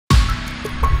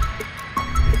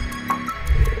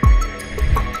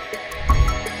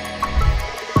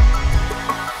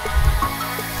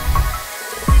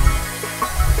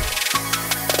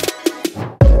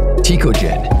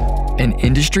Tecogen, an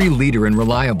industry leader in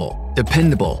reliable,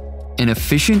 dependable, and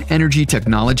efficient energy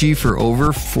technology for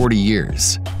over 40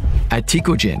 years. At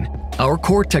Tecogen, our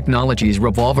core technologies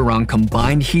revolve around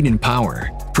combined heat and power,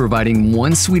 providing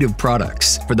one suite of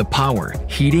products for the power,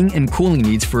 heating, and cooling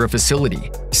needs for a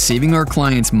facility, saving our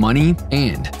clients money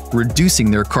and reducing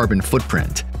their carbon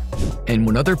footprint. And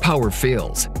when other power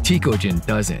fails, Tecogen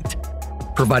doesn't,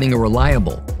 providing a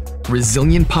reliable,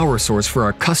 resilient power source for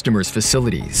our customers'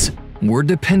 facilities. We're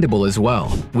dependable as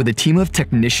well, with a team of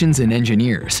technicians and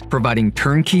engineers providing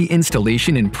turnkey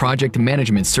installation and project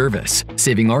management service,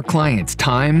 saving our clients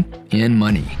time and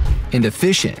money. And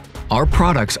efficient, our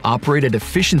products operate at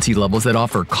efficiency levels that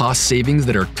offer cost savings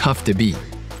that are tough to beat,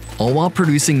 all while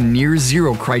producing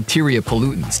near-zero criteria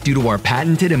pollutants due to our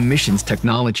patented emissions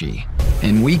technology.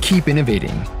 And we keep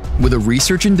innovating, with a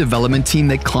research and development team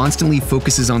that constantly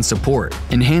focuses on support,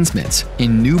 enhancements,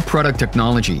 and new product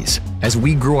technologies as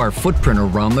we grow our footprint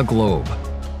around the globe.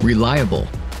 Reliable,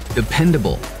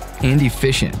 dependable, and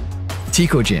efficient.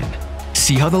 Tecogen.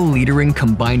 See how the leader in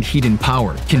combined heat and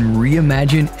power can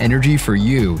reimagine energy for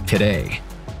you today.